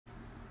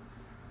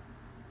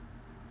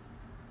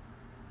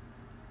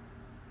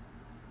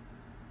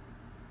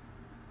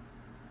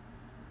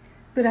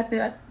Good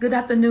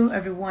afternoon,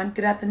 everyone.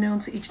 Good afternoon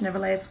to each and every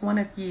last one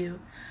of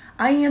you.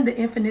 I am the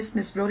infamous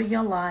Miss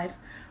Rhodayounglive,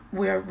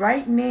 where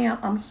right now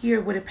I'm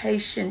here with a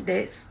patient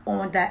that's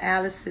on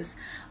dialysis.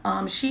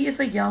 She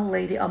is a young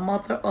lady, a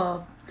mother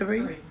of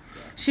three.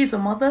 She's a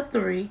mother of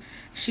three.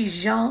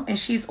 She's young and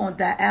she's on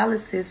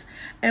dialysis.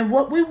 And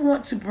what we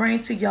want to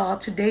bring to y'all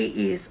today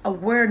is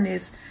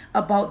awareness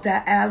about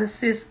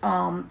dialysis,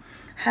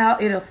 how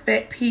it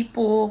affect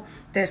people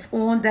that's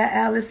on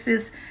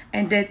dialysis,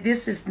 and that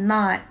this is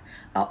not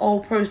an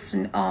old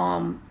person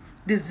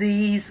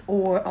disease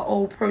or an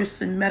old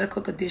person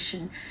medical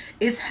condition.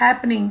 It's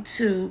happening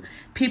to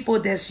people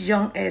that's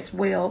young as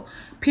well,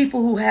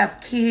 people who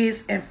have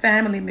kids and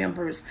family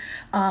members,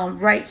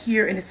 right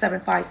here in the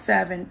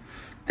 757.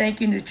 Thank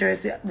you, New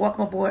Jersey.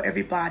 Welcome aboard,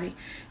 everybody.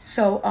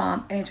 So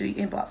Andrew,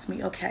 you inbox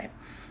me. Okay.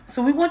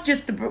 So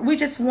we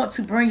just want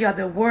to bring y'all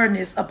the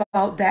awareness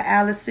about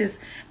dialysis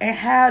and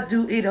how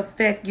do it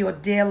affect your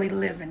daily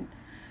living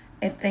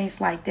and things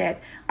like that.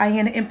 I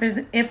am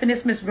the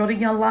infamous Miss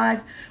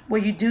Rhodayounglive,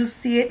 where you do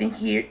see it and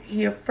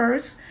hear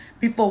first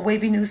before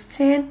Wavy News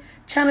 10,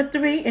 Channel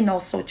 3, and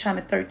also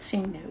Channel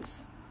 13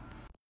 News.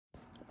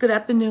 Good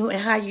afternoon, and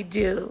how you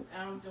do?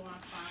 I'm doing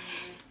fine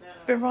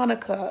myself.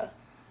 Veronica,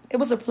 it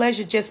was a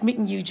pleasure just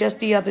meeting you just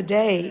the other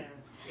day.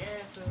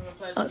 Yes, it was a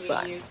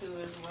pleasure meeting you too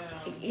as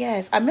well.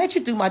 Yes, I met you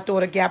through my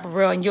daughter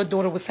Gabrielle, and your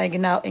daughter was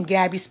hanging out, and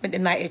Gabby spent the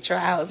night at your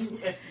house.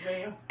 Yes,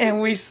 ma'am.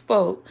 And we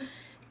spoke.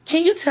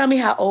 Can you tell me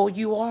how old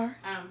you are?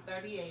 I'm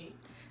 38.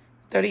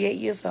 38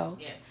 years old?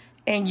 Yes.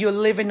 And you're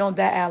living on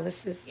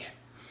dialysis? Yes.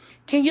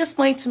 Can you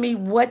explain to me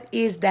what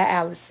is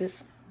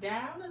dialysis?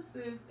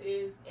 Dialysis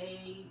is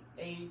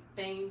a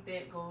thing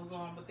that goes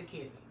on with the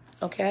kidneys.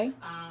 Okay.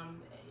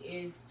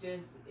 It's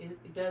just,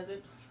 it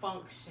doesn't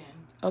function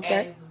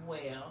as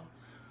well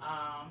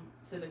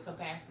to the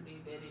capacity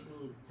that it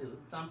needs to.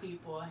 Some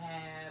people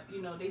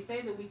have, they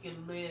say that we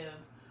can live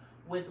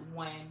with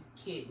one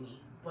kidney.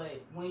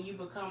 But when you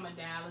become a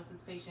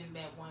dialysis patient,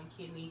 that one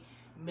kidney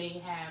may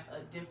have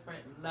a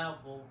different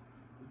level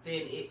than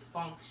it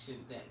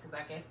functions at. Because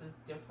I guess it's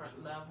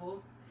different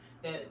levels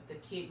that the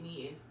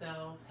kidney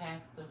itself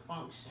has to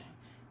function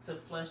to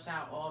flush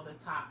out all the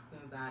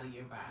toxins out of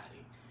your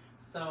body.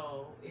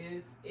 So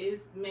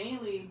it's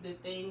mainly the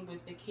thing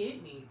with the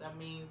kidneys. I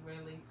mean,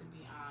 really, to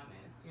be honest,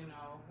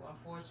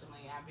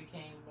 unfortunately, I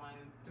became one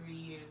 3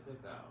 years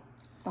ago.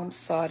 I'm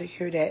sorry to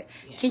hear that.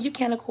 Yeah. Can you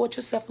kind of quote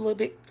yourself a little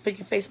bit so you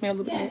can face me a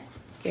little bit more?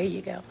 There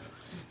you go.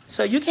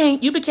 So you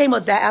became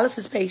a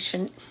dialysis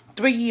patient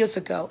 3 years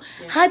ago.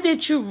 Yes. How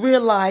did you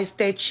realize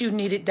that you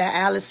needed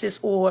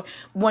dialysis or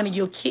one of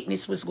your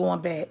kidneys was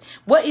going bad?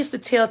 What is the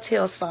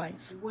telltale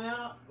signs?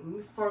 Well,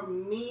 for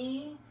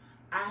me,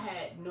 I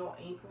had no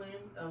inkling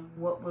of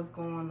what was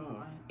going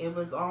on. It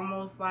was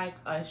almost like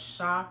a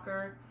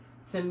shocker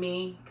to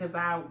me because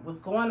I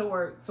was going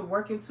to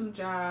working 2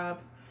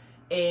 jobs.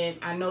 And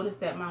I noticed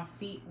that my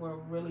feet were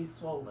really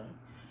swollen.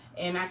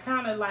 And I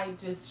kind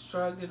of just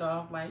shrugged it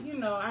off I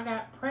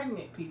got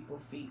pregnant people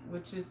feet,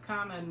 which is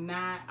kind of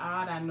not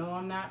odd. I know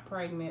I'm not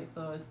pregnant,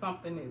 so it's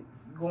something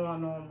that's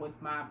going on with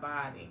my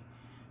body.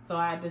 So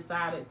I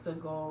decided to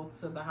go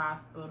to the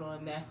hospital,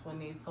 and that's when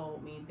they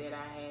told me that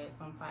I had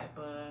some type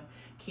of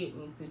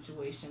kidney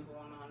situation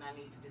going on. I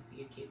needed to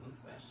see a kidney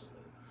specialist.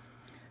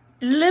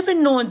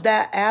 Living on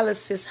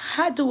dialysis,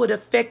 how do it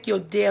affect your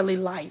daily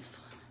life?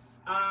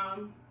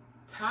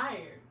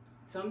 Tired.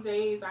 Some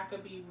days I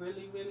could be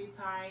really, really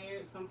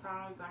tired.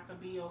 Sometimes I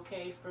could be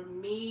okay. For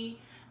me,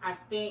 I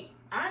think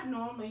I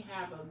normally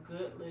have a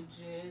good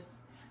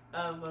logist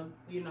of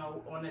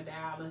on a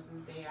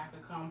dialysis day, I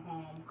could come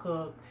home,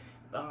 cook,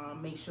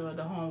 make sure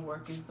the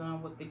homework is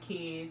done with the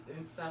kids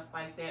and stuff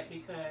like that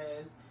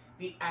because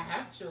I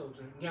have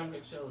children, younger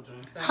children.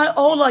 How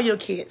old are your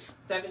kids?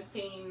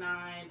 17,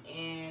 9,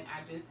 and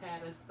I just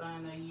had a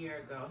son a year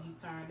ago. He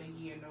turned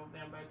a year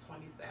November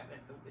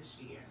 27th of this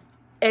year.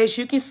 As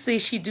you can see,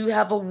 she do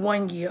have a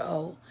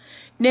 1-year-old.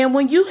 Now,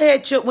 when you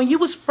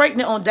was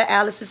pregnant on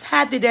dialysis,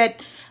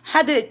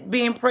 how did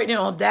being pregnant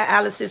on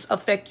dialysis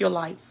affect your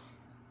life?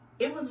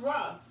 It was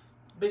rough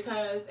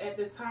because at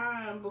the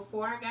time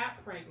before I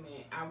got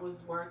pregnant, I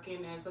was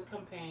working as a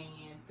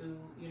companion through,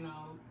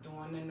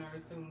 doing the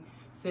nursing,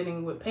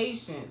 sitting with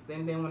patients.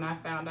 And then when I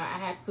found out I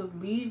had to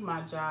leave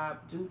my job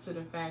due to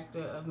the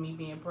factor of me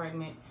being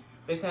pregnant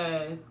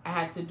because I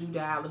had to do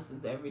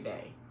dialysis every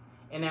day.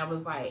 And that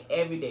was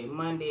every day,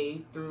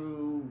 Monday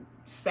through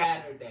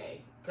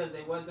Saturday, because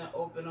it wasn't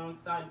open on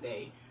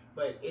Sunday.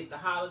 But if the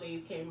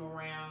holidays came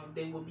around,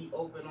 they would be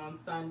open on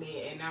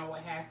Sunday, and I would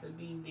have to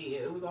be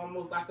there. It was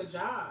almost like a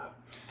job.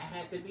 I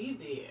had to be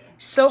there.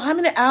 So how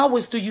many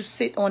hours do you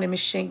sit on a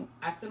machine?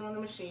 I sit on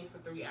the machine for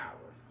 3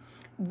 hours.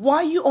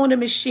 While you on the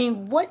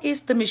machine, what is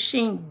the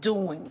machine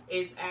doing?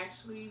 It's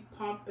actually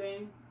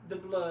pumping the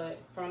blood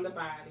from the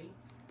body.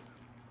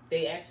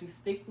 They actually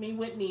stick me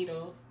with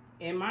needles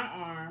in my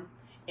arm,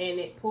 and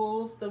it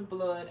pulls the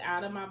blood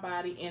out of my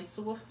body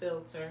into a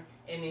filter,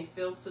 and it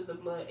filters the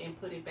blood and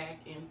put it back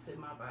into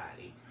my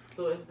body.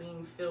 So it's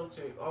being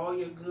filtered. All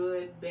your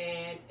good,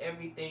 bad,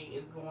 everything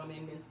is going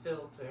in this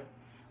filter.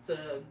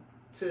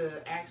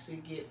 to actually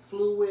get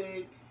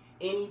fluid,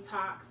 any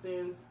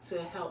toxins,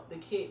 to help the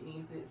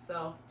kidneys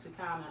itself to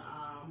kind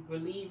of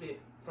relieve it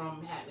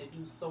from having to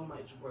do so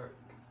much work.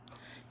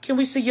 Can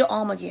we see your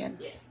arm again?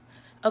 Yes.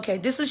 Okay,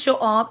 this is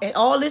your arm, and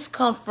all this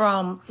come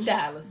from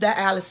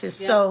dialysis.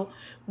 Yep. So,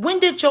 when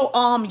did your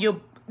arm,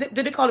 did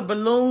they call it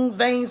balloon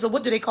veins, or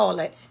what do they call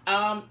it?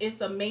 It's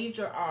a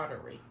major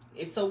artery.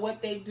 So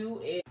what they do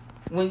is,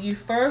 when you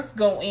first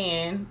go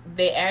in,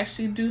 they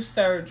actually do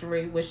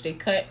surgery, which they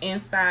cut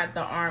inside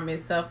the arm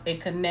itself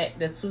and connect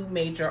the two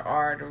major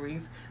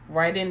arteries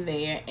right in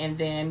there. And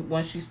then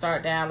once you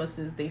start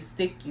dialysis, they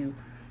stick you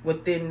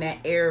within that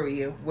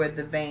area where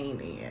the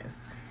vein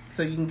is,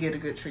 so you can get a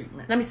good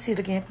treatment. Let me see it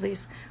again,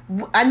 please.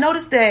 I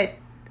noticed that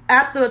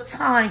after a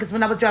time, because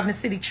when I was driving the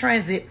city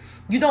transit,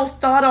 you don't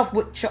start off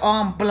with your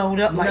arm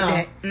blown up like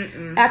that.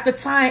 Mm-mm. After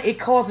time, it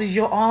causes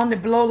your arm to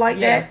blow like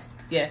that.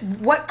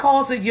 Yes. What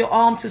causes your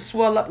arm to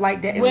swell up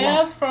like that?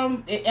 Well,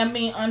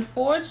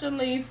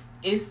 unfortunately,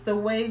 it's the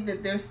way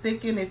that they're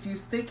sticking. If you're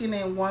sticking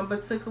in one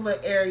particular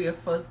area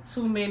for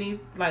too many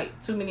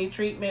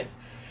treatments,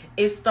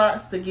 it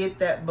starts to get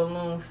that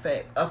balloon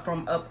effect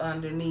from up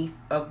underneath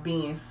of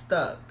being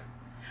stuck.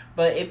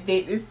 But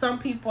it's some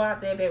people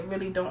out there that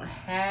really don't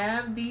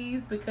have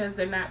these because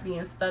they're not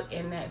being stuck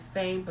in that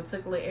same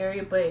particular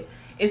area. But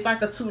it's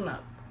like a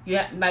tune-up.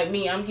 Yeah, like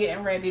me, I'm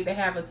getting ready to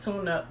have a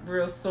tune-up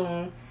real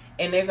soon.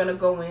 And they're going to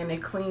go in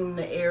and clean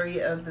the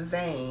area of the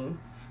vein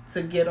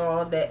to get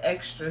all that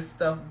extra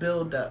stuff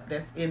build up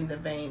that's in the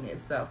vein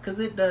itself.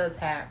 Because it does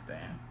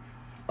happen.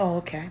 Oh,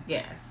 okay.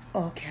 Yes.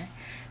 Okay.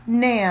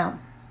 Now,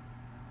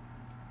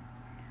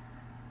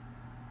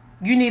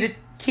 you need a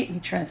kidney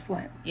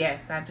transplant.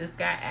 Yes, I just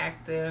got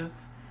active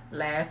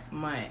last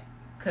month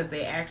because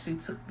they actually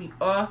took me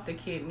off the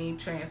kidney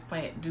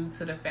transplant due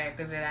to the fact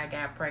that I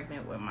got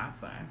pregnant with my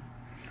son.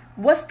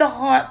 What's the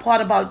hard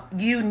part about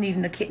you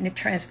needing a kidney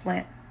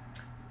transplant?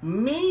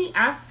 Me,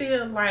 I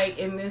feel like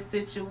in this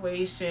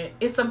situation,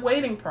 it's a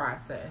waiting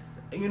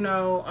process.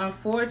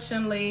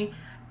 Unfortunately,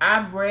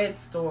 I've read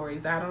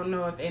stories. I don't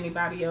know if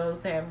anybody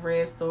else have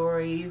read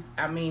stories.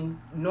 I mean,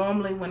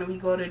 normally when we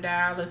go to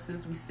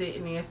dialysis, we sit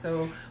in there,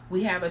 so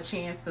we have a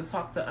chance to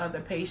talk to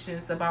other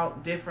patients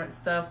about different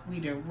stuff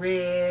we done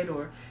read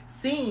or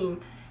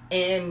seen.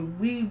 And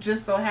we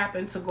just so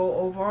happened to go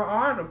over an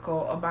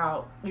article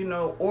about,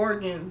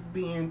 organs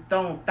being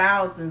thrown,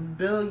 thousands,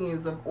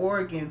 billions of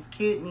organs,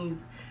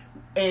 kidneys,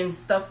 and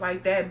stuff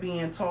like that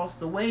being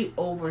tossed away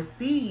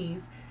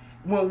overseas,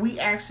 when we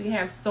actually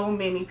have so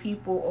many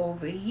people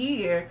over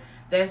here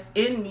that's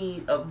in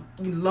need of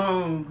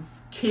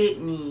lungs,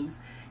 kidneys,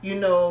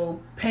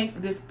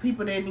 there's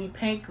people that need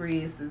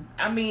pancreases.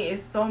 I mean,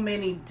 it's so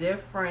many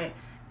different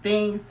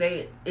things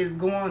that is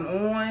going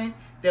on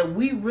that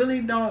we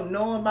really don't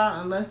know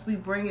about unless we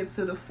bring it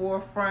to the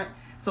forefront.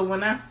 So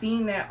when I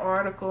seen that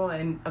article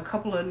and a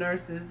couple of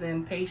nurses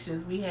and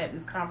patients, we had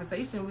this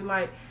conversation. We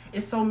like,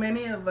 it's so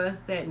many of us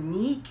that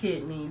need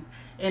kidneys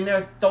and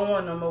they're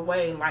throwing them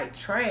away like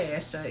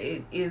trash.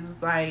 It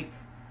was like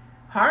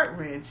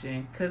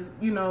heart-wrenching because,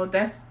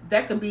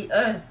 that could be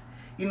us,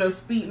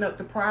 speeding up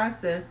the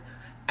process.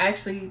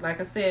 Actually, like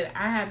I said,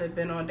 I haven't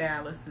been on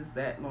dialysis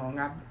that long.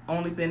 I've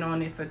only been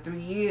on it for 3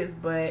 years,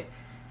 but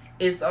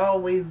it's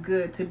always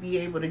good to be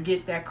able to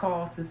get that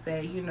call to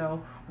say,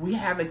 we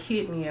have a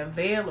kidney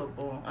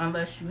available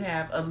unless you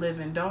have a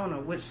living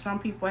donor, which some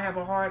people have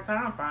a hard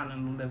time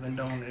finding a living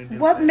donor.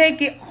 What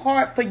make it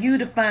hard for you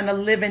to find a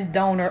living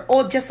donor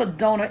or just a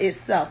donor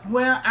itself?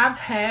 Well, I've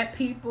had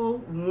people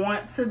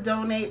want to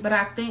donate, but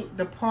I think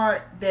the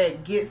part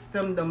that gets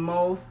them the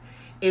most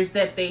is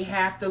that they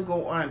have to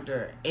go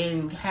under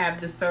and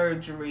have the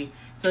surgery.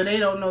 So they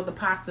don't know the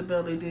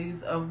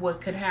possibilities of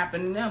what could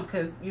happen to them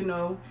because,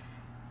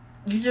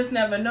 you just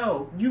never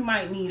know. You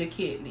might need a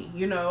kidney,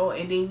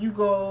 and then you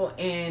go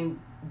and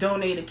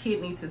donate a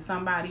kidney to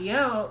somebody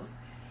else,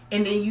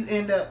 and then you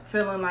end up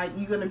feeling like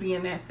you're going to be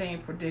in that same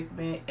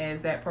predicament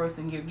as that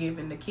person you're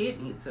giving the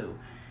kidney to.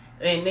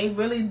 And they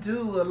really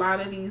do a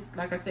lot of these,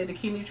 like I said, the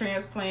kidney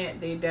transplant,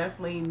 they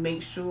definitely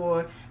make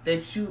sure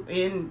that you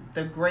in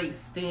the great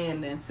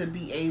standing to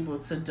be able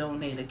to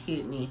donate a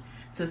kidney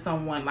to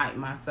someone like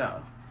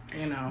myself,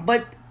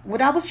 But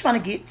what I was trying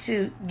to get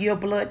to, your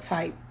blood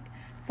type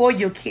for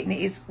your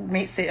kidney,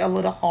 makes it a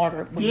little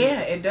harder for you. Yeah,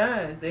 it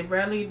does. It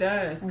really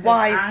does.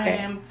 Why is that? I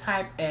am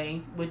type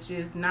A, which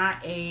is not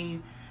A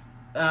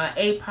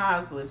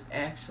positive,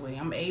 actually.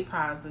 I'm A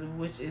positive,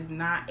 which is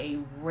not a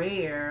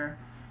rare,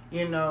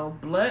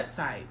 blood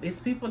type. It's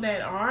people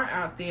that are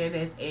out there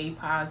that's A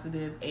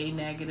positive, A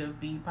negative,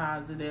 B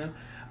positive.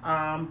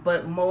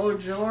 But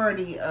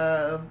majority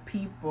of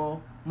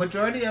people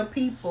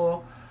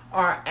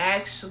are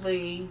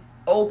actually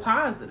O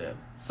positive.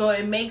 So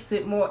it makes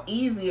it more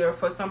easier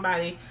for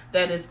somebody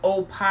that is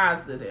O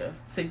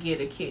positive to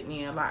get a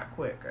kidney a lot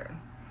quicker.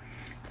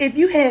 if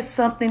you had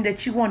something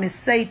that you want to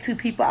say to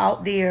people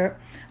out there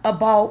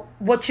about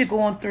what you're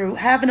going through,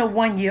 having a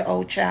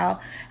 1-year-old child,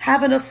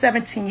 having a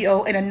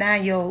 17-year-old and a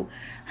 9-year-old,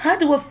 how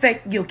do it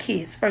affect your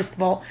kids? First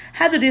of all,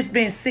 how do this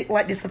being sick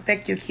like this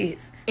affect your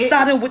kids?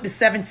 Starting with the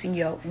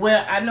 17-year-old.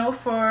 Well, I know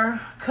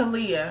for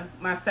Kalia,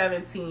 my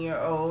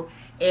 17-year-old,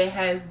 it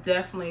has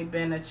definitely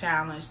been a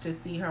challenge to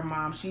see her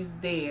mom. She's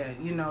there,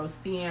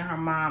 seeing her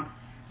mom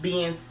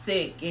being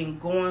sick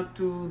and going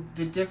through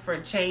the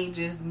different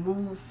changes,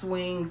 mood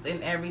swings,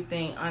 and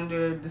everything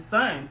under the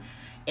sun.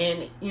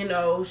 And,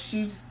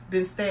 she's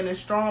been standing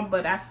strong,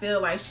 but I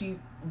feel like she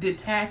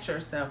detached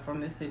herself from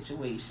the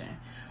situation,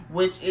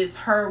 which is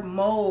her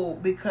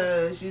mode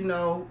because,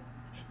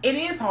 it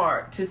is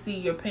hard to see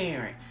your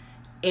parent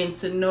and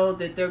to know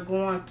that they're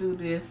going through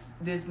this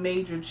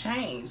major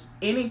change.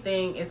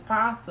 Anything is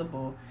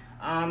possible.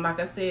 Like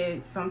I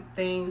said, some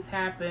things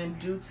happen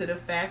due to the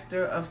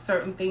factor of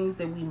certain things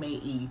that we may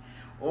eat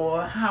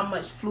or how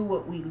much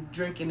fluid we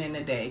drinking in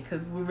a day,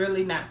 because we're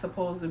really not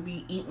supposed to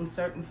be eating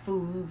certain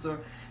foods or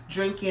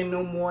drinking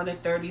no more than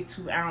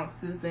 32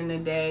 ounces in a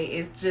day.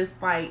 It's just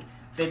like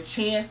the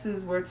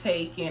chances we're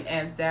taking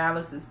as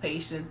dialysis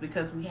patients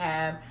because we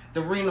have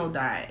the renal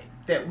diet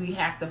that we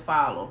have to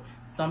follow.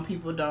 Some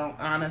people don't.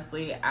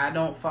 Honestly, I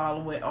don't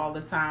follow it all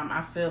the time.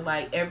 I feel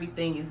like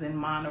everything is in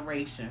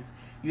moderations.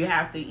 You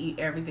have to eat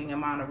everything in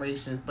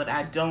moderations, but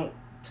I don't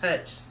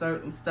touch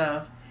certain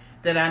stuff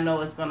that I know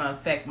is going to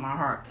affect my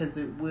heart, because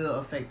it will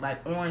affect,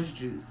 like orange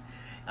juice.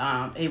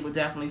 It will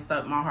definitely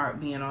stop my heart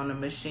being on the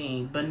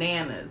machine.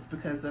 Bananas,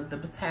 because of the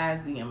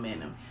potassium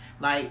in them.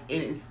 Like,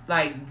 it's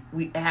like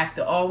we have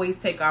to always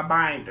take our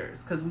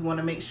binders because we want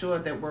to make sure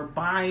that we're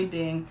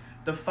binding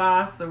the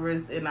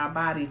phosphorus in our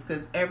bodies,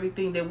 because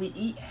everything that we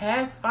eat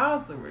has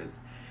phosphorus.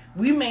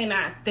 We may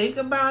not think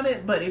about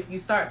it, but if you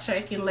start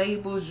checking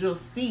labels, you'll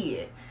see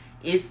it.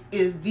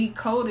 It's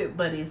decoded,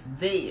 but it's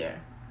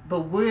there.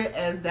 But we're,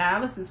 as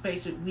dialysis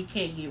patients, we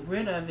can't get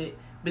rid of it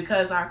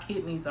because our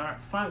kidneys aren't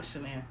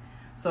functioning.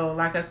 So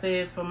like I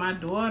said, for my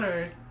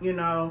daughter,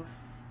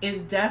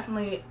 it's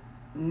definitely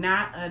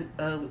not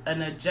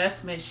an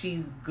adjustment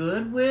she's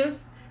good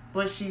with,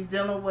 but she's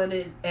dealing with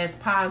it as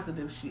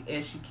positive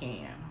as she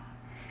can.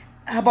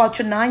 How about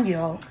your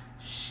 9-year-old?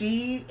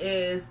 She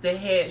is the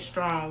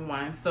headstrong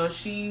one, so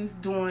she's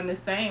doing the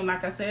same.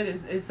 Like I said,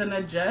 it's an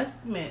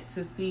adjustment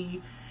to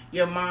see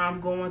your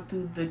mom going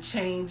through the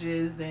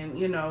changes.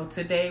 And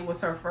today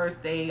was her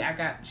first day.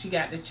 She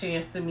got the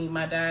chance to meet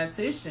my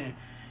dietitian.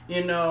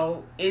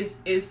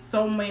 It's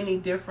so many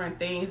different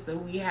things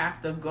that we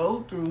have to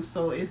go through,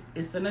 so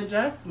it's an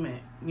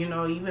adjustment,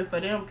 even for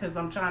them, because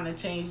I'm trying to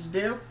change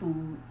their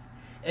foods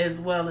as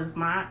well as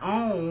my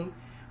own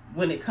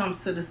when it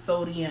comes to the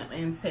sodium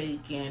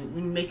intake,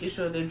 and making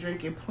sure they're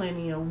drinking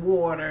plenty of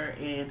water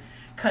and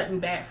cutting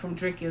back from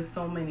drinking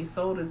so many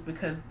sodas,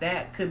 because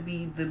that could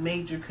be the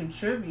major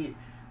contribute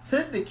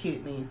to the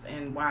kidneys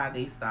and why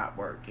they stop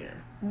working.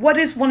 What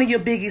is one of your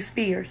biggest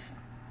fears?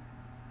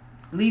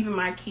 Leaving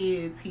my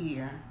kids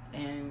here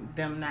and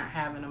them not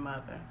having a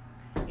mother.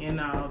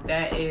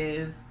 That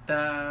is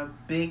the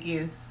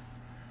biggest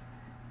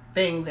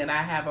thing that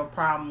I have a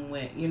problem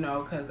with,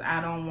 because I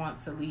don't want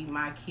to leave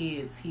my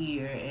kids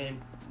here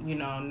and,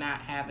 not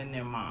having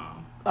their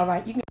mom. All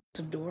right, you can go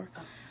to the door.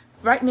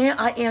 Right now,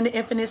 I am the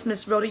infamous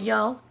Miss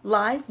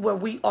Rhodayounglive, where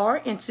we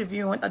are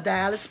interviewing a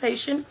dialysis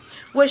patient,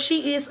 where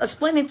she is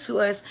explaining to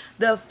us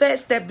the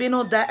effects that being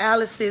on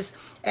dialysis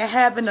and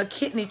having a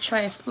kidney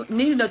transplant,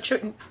 needing a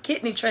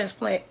kidney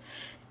transplant,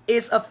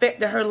 is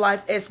affecting her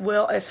life as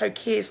well as her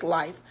kids'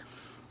 life.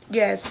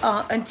 Yes,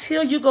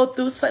 until you go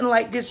through something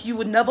like this, you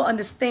would never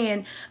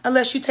understand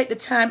unless you take the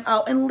time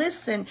out and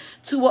listen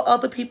to what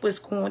other people is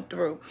going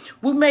through.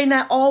 We may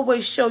not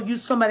always show you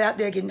somebody out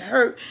there getting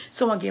hurt,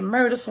 someone getting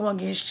murdered, someone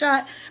getting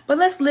shot, but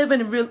let's live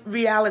in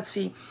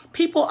reality.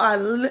 People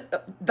are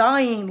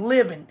dying,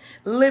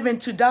 living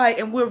to die,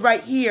 and we're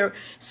right here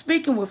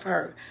speaking with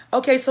her.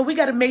 Okay, so we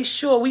got to make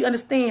sure we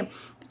understand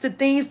the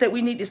things that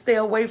we need to stay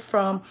away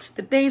from,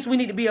 the things we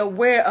need to be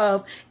aware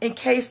of in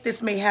case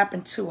this may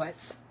happen to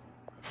us.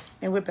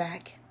 And we're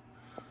back.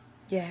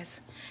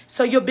 Yes.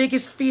 So your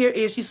biggest fear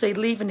is, you say,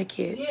 leaving the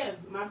kids. Yeah,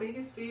 my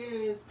biggest fear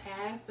is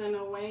passing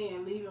away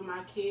and leaving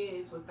my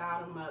kids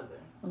without a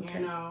mother.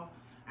 Okay.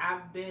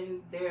 I've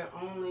been their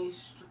only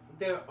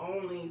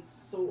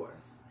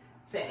source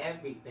to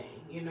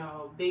everything.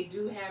 They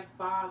do have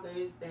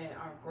fathers that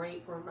are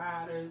great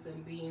providers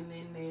and being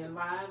in their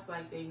lives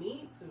like they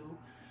need to,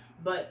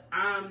 but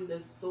I'm the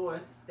source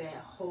that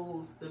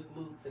holds the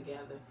glue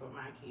together for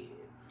my kids.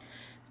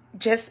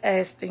 Just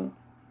asking.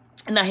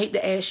 And I hate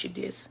to ask you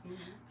this. Mm-hmm.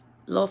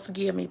 Lord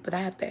forgive me, but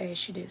I have to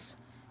ask you this.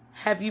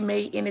 Have you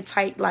made any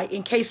type, like,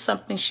 in case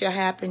something should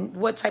happen,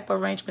 what type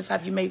of arrangements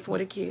have you made for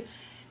the kids?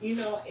 And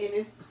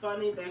it's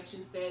funny that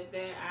you said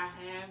that. I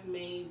have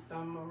made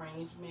some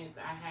arrangements.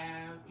 I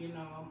have,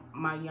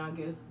 my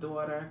youngest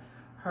daughter,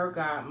 her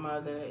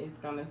godmother is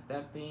going to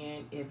step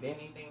in if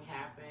anything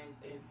happens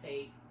and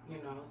take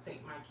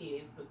my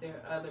kids. But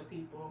there are other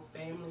people,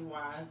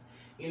 family-wise,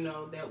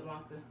 that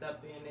wants to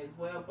step in as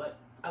well. But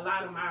a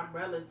lot of my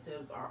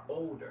relatives are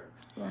older.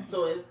 Right.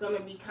 So it's going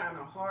to be kind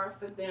of hard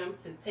for them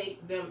to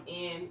take them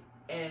in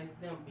as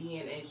them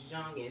being as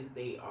young as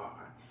they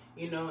are.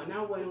 You know, and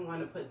I wouldn't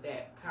want to put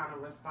that kind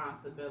of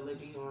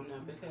responsibility on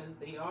them because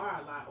they are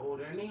a lot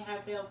older and they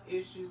have health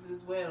issues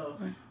as well.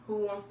 Right.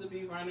 Who wants to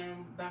be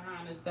running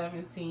behind a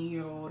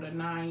 17-year-old, a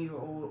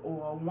 9-year-old,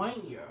 or a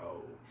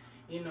 1-year-old?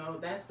 You know,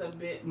 that's a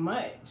bit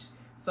much.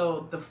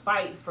 So the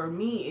fight for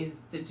me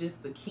is to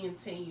just to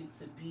continue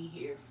to be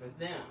here for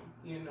them,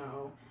 you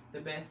know,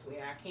 the best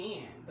way I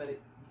can. But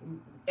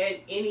at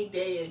any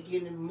day, a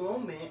given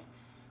moment,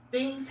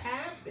 things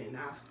happen.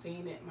 I've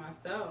seen it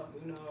myself,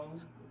 you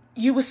know.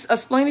 You was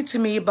explaining to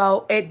me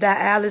about at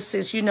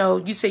dialysis, you know,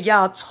 you said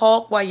y'all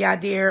talk while y'all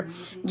there.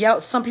 Mm-hmm.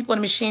 Y'all, some people on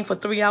the machine for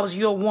 3 hours.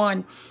 You're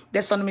one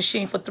that's on the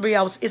machine for 3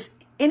 hours. Is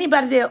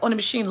anybody there on the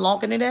machine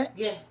longer than that?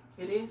 Yeah,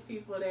 it is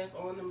people that's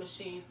on the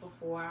machine for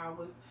 4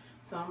 hours.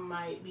 Some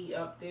might be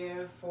up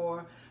there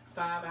for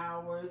 5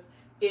 hours.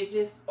 It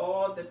just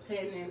all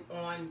depending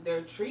on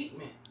their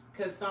treatment.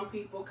 Because some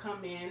people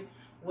come in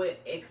with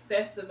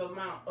excessive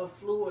amount of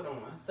fluid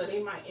on. So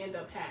they might end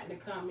up having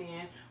to come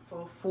in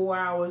for 4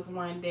 hours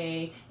one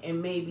day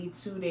and maybe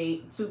 2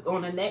 days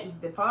on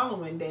the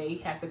following day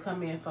have to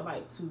come in for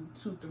like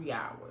 3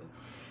 hours.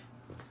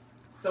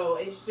 So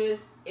it's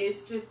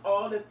just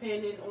all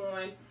dependent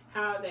on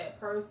how that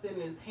person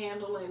is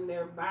handling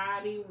their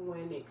body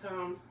when it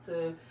comes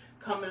to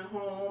coming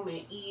home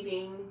and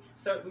eating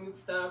certain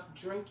stuff,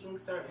 drinking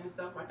certain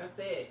stuff. Like I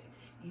said,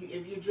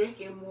 if you're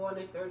drinking more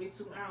than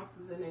 32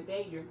 ounces in a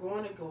day, you're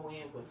going to go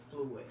in with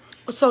fluid.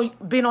 So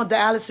being on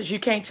dialysis, you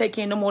can't take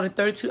in no more than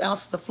 32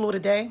 ounces of fluid a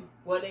day?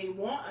 Well, they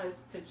want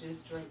us to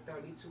just drink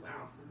 32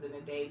 ounces in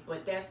a day,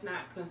 but that's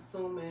not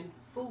consuming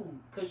food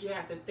because you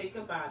have to think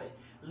about it.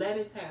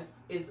 Lettuce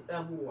is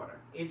a water.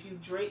 If you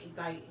drink,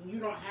 like, you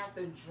don't have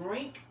to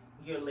drink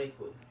your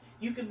liquids.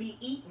 You could be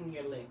eating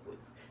your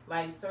liquids.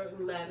 Like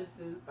certain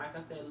lettuces, like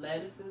I said,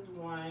 lettuce is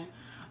one.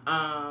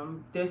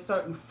 There's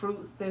certain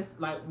fruits that's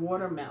like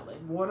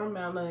watermelon.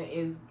 Watermelon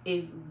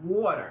is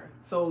water.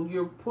 So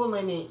you're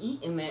pulling and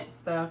eating that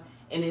stuff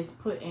and it's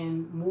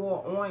putting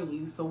more on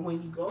you. So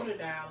when you go to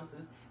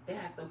dialysis, they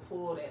have to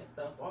pull that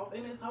stuff off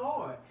and it's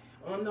hard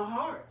on the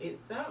heart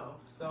itself.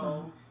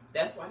 So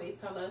that's why they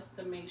tell us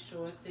to make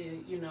sure to,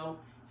 you know,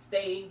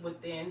 stay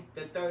within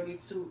the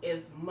 32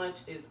 as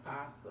much as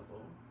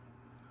possible.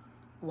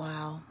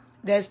 Wow.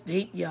 That's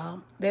deep,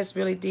 y'all. That's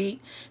really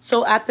deep.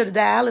 So after the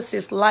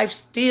dialysis, life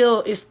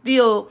still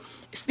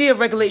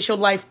regulates your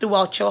life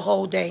throughout your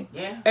whole day.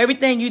 Yeah.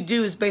 Everything you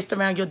do is based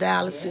around your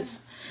dialysis.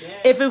 Yes.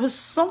 Yes. If it was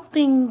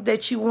something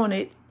that you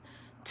wanted to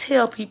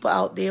tell people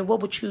out there,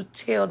 what would you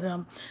tell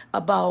them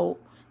about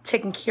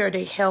taking care of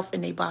their health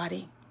and their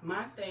body?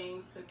 My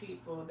thing to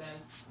people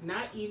that's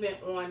not even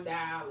on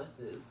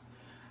dialysis,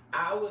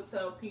 I would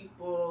tell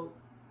people,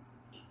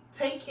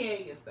 take care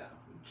of yourself.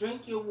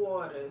 Drink your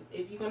waters.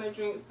 If you're going to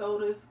drink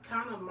sodas,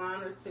 kind of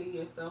monitor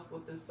yourself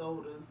with the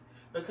sodas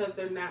because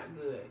they're not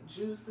good.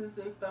 Juices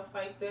and stuff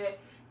like that,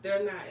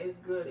 they're not as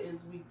good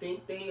as we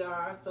think they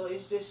are. So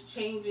it's just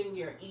changing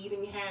your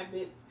eating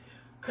habits,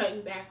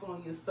 cutting back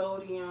on your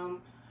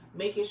sodium,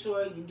 making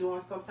sure you're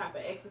doing some type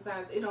of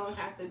exercise. It don't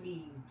have to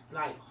be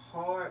like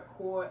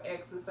hardcore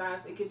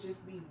exercise. It could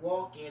just be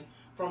walking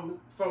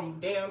from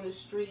down the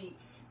street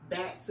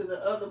back to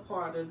the other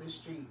part of the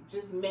street.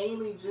 Just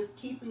mainly just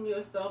keeping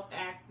yourself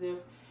active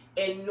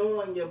and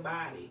knowing your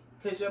body.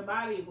 Because your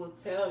body will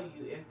tell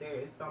you if there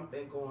is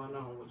something going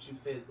on with you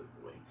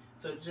physically.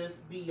 So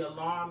just be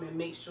alarmed and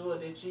make sure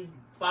that you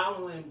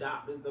following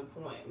doctor's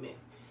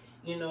appointments.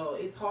 You know,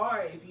 it's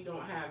hard if you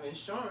don't have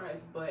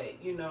insurance, but,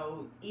 you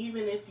know,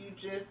 even if you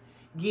just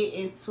get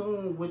in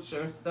tune with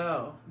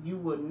yourself, you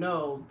will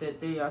know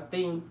that there are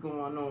things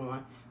going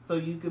on. So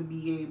you could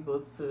be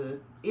able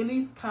to at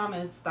least kind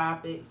of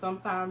stop it.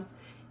 Sometimes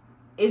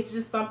it's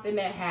just something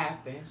that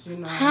happens, you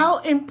know. How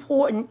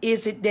important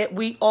is it that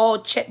we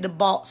all check the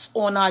box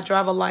on our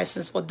driver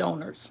license for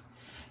donors?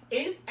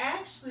 It's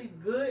actually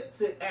good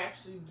to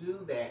actually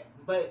do that.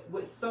 But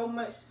with so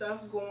much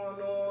stuff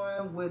going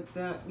on, with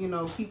the, you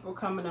know, people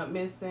coming up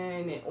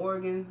missing and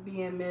organs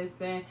being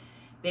missing,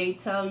 they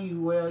tell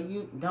you, well,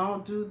 you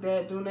don't do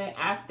that, do that.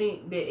 I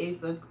think that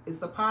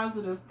it's a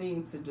positive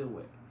thing to do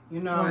it. You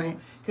know,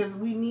 because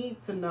we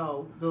need to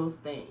know those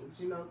things.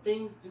 You know,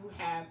 things do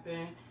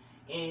happen,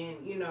 and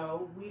you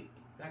know,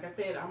 like I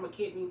said, I'm a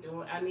kidney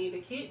donor. I need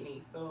a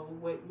kidney. So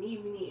with me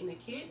needing a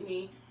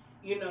kidney,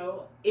 you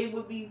know, it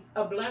would be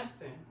a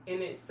blessing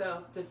in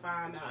itself to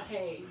find out,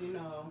 hey, you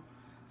know,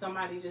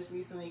 somebody just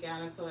recently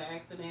got into an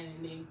accident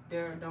and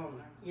they're a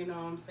donor. You know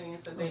what I'm saying?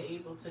 So they're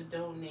able to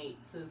donate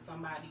to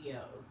somebody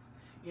else.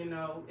 You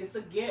know, it's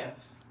a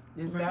gift.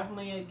 It's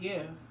definitely a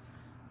gift.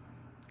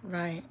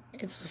 Right.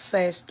 It's a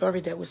sad story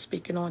that we're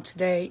speaking on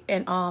today.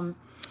 And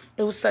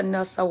it was something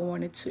else I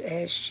wanted to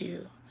ask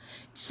you.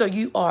 So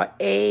you are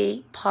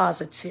A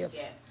positive.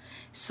 Yes.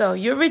 So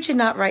you're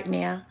reaching out right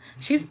now.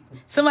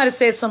 Somebody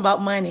said something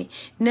about money.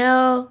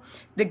 No,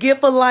 the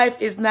gift of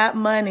life is not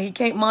money. You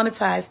can't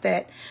monetize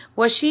that.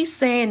 What she's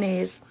saying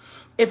is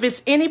If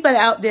it's anybody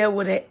out there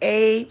with an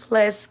A+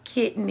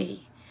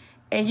 kidney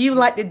and you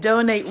like to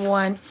donate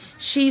one,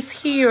 she's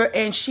here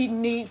and she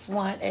needs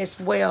one as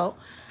well.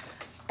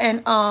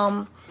 And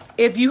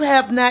if you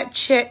have not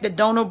checked the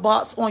donor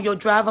box on your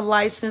driver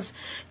license,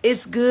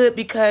 it's good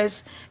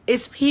because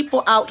it's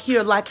people out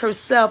here like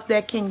herself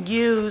that can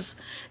use,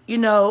 you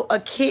know, a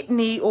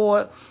kidney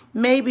or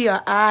maybe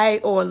an eye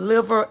or a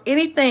liver,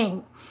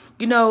 anything,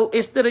 you know,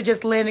 instead of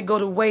just letting it go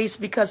to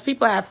waste, because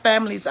people have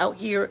families out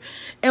here.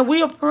 And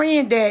we are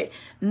praying that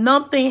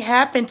nothing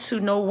happened to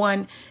no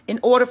one in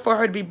order for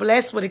her to be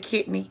blessed with a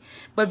kidney.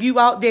 But if you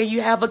out there,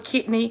 you have a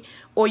kidney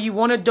or you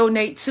want to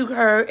donate to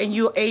her and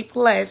you're A+,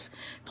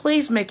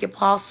 please make it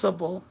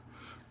possible.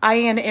 I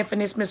am the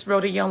infamous Miss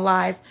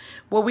Rhodayounglive,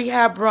 where we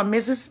have brought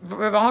Mrs.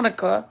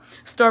 Veronica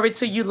story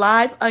to you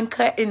live,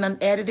 uncut and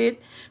unedited,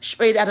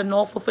 straight out of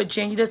Norfolk,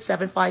 Virginia, the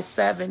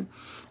 757.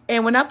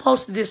 And when I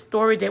posted this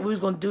story that we was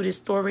going to do this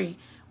story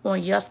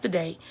on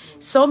yesterday,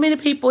 so many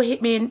people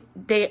hit me in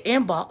their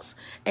inbox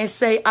and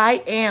say,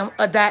 I am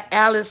a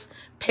dialysis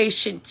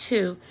patient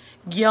too,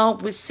 young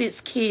with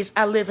 6 kids.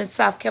 I live in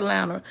South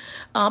Carolina.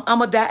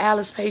 I'm a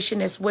dialysis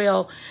patient as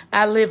well.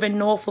 I live in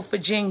Norfolk,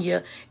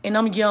 Virginia, and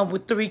I'm young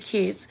with 3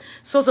 kids.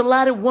 So there's a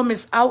lot of women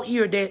out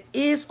here that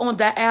is on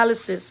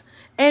dialysis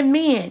and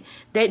men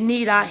that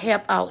need our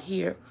help out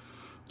here.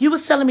 You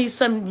was telling me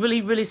something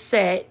really, really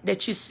sad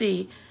that you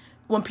see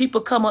when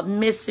people come up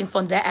missing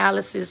from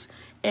dialysis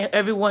and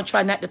everyone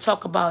try not to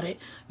talk about it.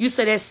 You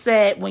said that's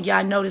sad when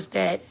y'all notice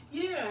that.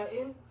 Yeah,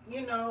 it's,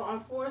 you know,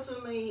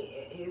 unfortunately,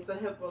 it's a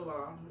HIPAA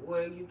law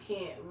where you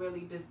can't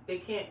really, they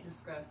can't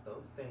discuss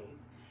those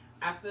things.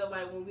 I feel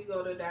like when we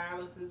go to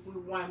dialysis, we're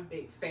one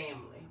big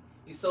family.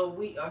 So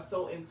we are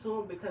so in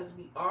tune because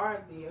we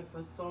are there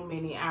for so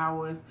many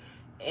hours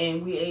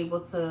and we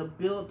able to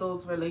build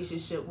those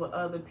relationships with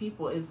other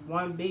people. It's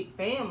one big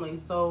family.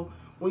 So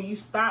when you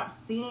stop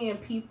seeing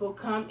people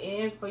come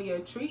in for your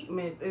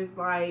treatments, it's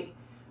like,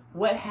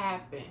 what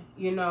happened,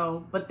 you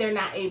know? But they're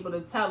not able to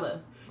tell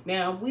us.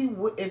 Now,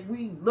 if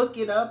we look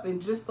it up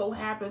and just so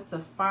happen to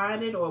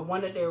find it, or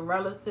one of their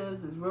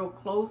relatives is real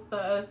close to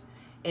us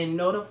and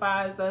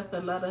notifies us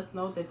and let us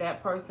know that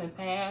that person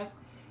passed,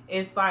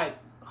 it's like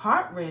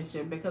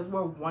heart-wrenching because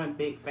we're one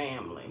big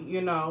family,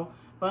 you know?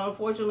 But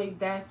unfortunately,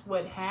 that's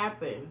what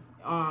happens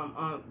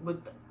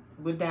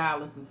with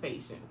dialysis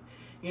patients.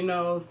 You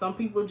know, some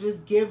people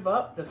just give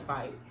up the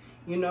fight,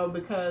 you know,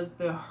 because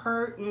they're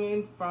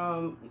hurting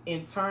from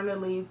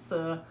internally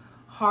to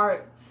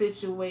heart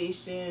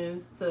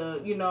situations to,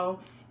 you know,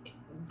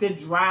 the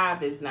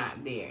drive is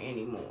not there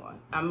anymore.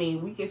 I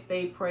mean, we can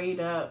stay prayed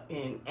up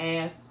and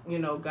ask, you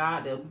know,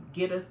 God to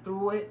get us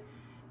through it.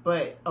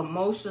 But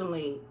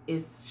emotionally,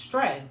 it's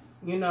stress,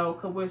 you know,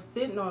 because we're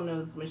sitting on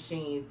those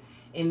machines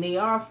and they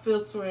are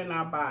filtering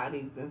our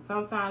bodies. And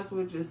sometimes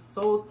we're just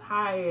so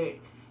tired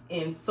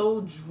and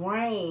so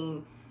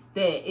drained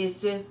that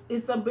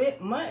it's a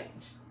bit much,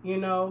 you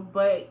know.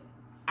 But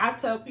I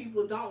tell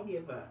people, don't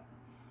give up.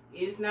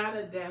 It's not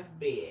a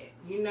deathbed.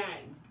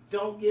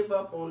 Don't give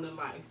up on the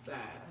lifestyle,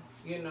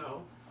 you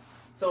know.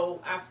 So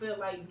I feel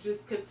like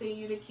just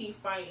continue to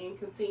keep fighting,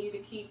 continue to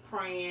keep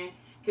praying,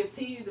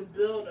 continue to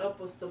build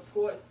up a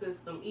support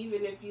system,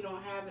 even if you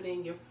don't have it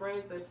in your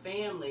friends and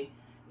family.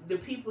 The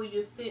people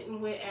you're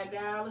sitting with at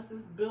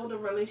dialysis, build a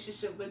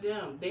relationship with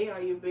them. They are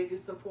your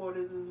biggest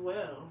supporters as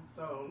well.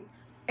 So,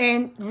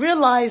 and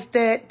realize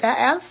that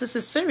dialysis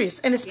is serious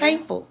and it's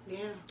painful. Yeah,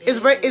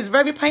 it's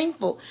very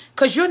painful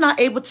because you're not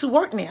able to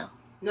work now.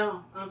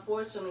 No,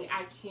 unfortunately,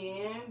 I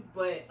can,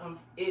 but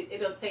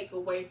it'll take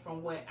away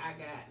from what I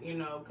got, you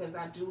know, because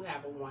I do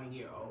have a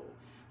 1-year-old.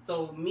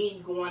 So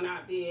me going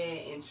out there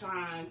and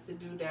trying to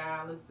do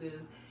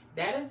dialysis,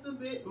 that is a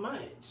bit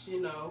much,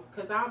 you know,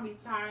 because I'll be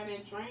tired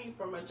and drained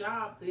from a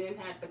job, then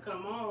have to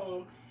come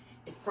home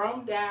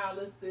from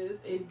dialysis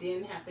and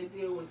then have to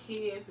deal with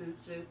kids.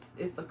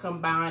 It's a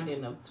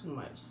combining of too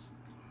much.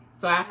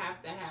 So I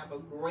have to have a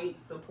great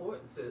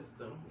support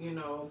system, you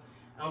know.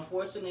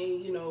 Unfortunately,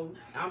 you know,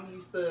 I'm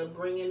used to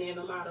bringing in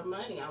a lot of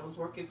money. I was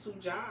working 2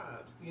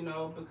 jobs, you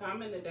know,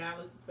 becoming a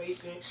dialysis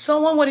patient.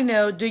 Someone want to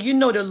know, do you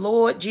know the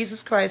Lord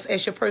Jesus Christ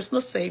as your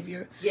personal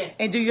Savior? Yes.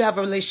 And do you have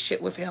a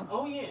relationship with Him?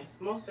 Oh, yes,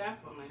 most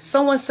definitely.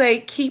 Someone say,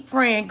 keep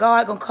praying.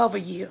 God gonna cover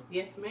you.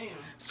 Yes, ma'am.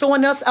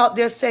 Someone else out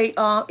there say,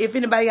 if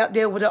anybody out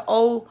there with an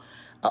O+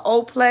 or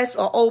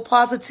O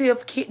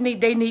positive kidney,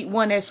 they need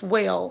one as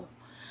well.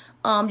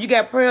 You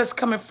got prayers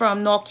coming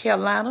from North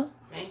Carolina.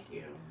 Thank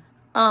you.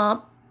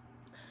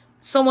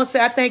 Someone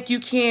said, I think you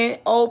can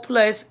O+,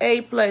 A+,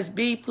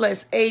 B+,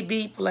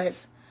 AB+.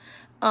 There's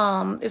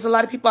a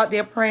lot of people out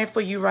there praying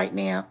for you right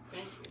now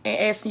and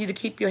asking you to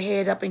keep your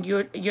head up, and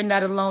you're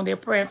not alone. They're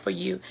praying for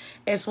you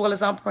as well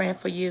as I'm praying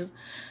for you.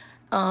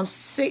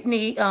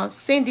 Cindy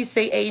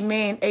say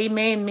amen.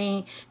 Amen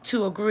mean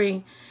to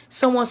agree.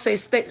 Someone say,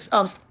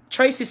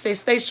 Tracy say,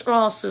 stay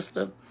strong,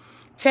 sister.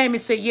 Tammy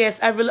said,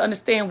 yes, I really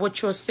understand what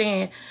you're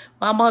saying.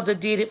 My mother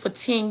did it for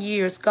 10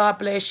 years. God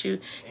bless you.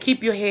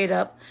 Keep your head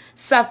up.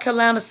 South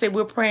Carolina said,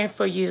 we're praying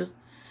for you.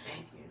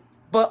 Thank you.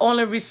 but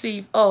only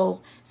receive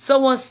O.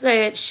 Someone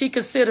said she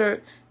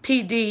considered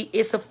PD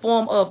is a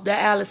form of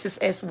dialysis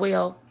as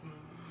well.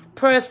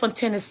 Prayers from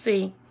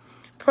Tennessee.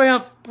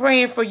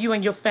 Praying for you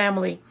and your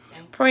family.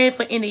 Praying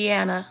for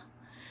Indiana.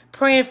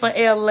 Praying for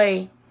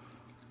LA.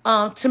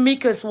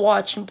 Tamika's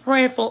watching.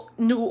 Praying for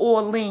New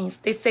Orleans.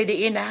 They say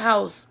they're in the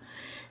house.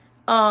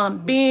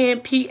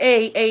 Ben,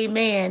 PA,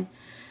 amen.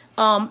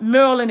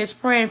 Maryland is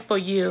praying for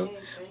you.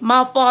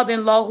 My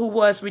father-in-law, who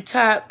was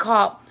retired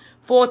cop,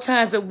 4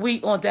 times a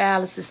week on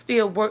dialysis,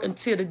 still worked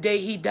until the day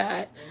he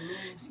died.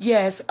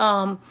 Yes.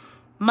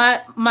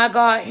 My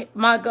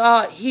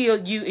God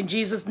healed you in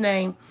Jesus'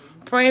 name.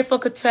 Praying for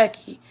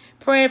Kentucky.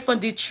 Praying for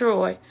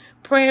Detroit.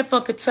 Praying for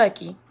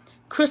Kentucky.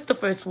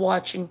 Christopher's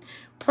watching.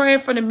 Praying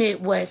for the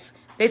Midwest.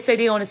 They say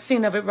they're on the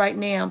scene of it right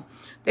now.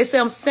 They say,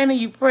 I'm sending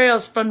you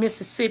prayers from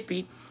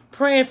Mississippi.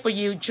 Praying for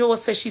you. Joy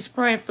says she's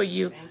praying for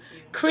you.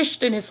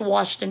 Christian is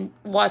watching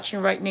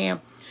right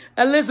now.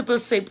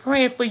 Elizabeth said,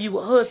 praying for you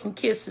with hugs and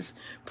kisses.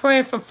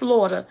 Praying from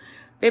Florida.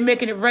 They're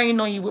making it rain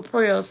on you with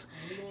prayers.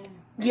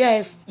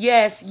 Yes,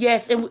 yes,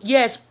 yes. And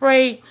yes,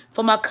 pray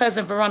for my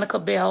cousin Veronica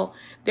Bell.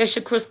 That's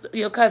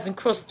your cousin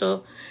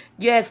Crystal.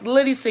 Yes,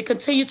 Liddy said,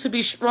 continue to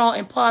be strong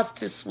and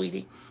positive,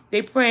 sweetie.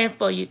 They praying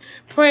for you.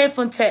 Praying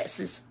from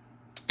Texas.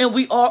 And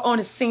we are on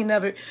the scene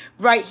of it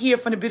right here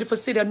from the beautiful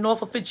city of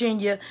Norfolk,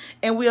 Virginia.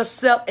 And we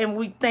accept and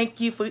we thank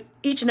you for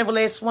each and every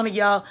last one of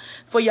y'all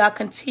for y'all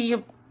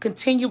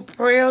continued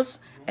prayers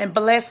and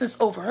blessings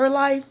over her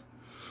life.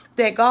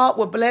 That God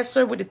will bless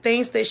her with the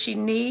things that she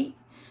needs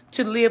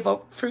to live a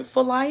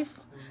fruitful life,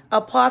 a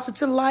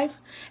positive life,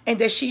 and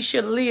that she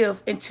should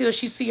live until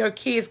she see her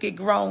kids get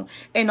grown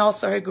and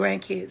also her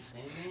grandkids.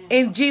 Amen.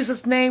 In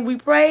Jesus' name we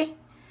pray.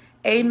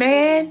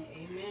 Amen.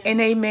 And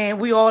amen.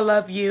 We all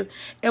love you.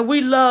 And we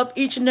love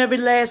each and every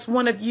last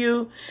one of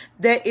you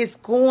that is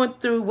going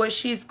through what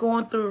she's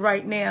going through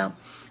right now.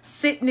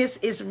 Sickness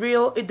is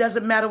real. It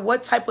doesn't matter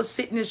what type of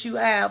sickness you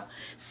have.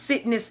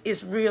 Sickness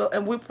is real.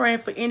 And we're praying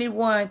for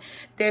anyone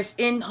that's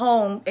in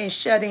home and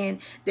shut in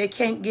that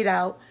can't get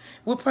out.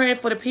 We're praying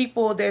for the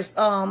people that's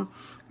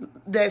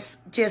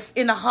just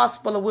in the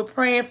hospital. We're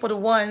praying for the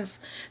ones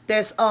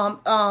that's on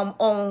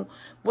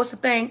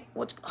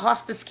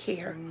hospice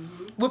care.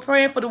 We're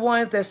praying for the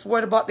ones that's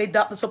worried about their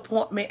doctor's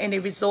appointment and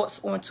their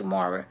results on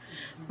tomorrow.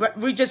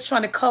 We're just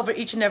trying to cover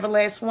each and every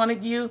last one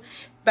of you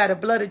by the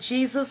blood of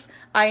Jesus.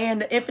 I am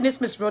the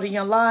infamous Miss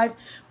Rhodayounglive,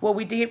 where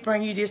we did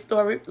bring you this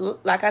story,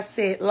 like I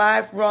said,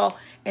 live, raw,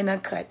 and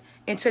uncut.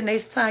 Until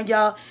next time,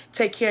 y'all,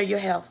 take care of your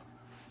health.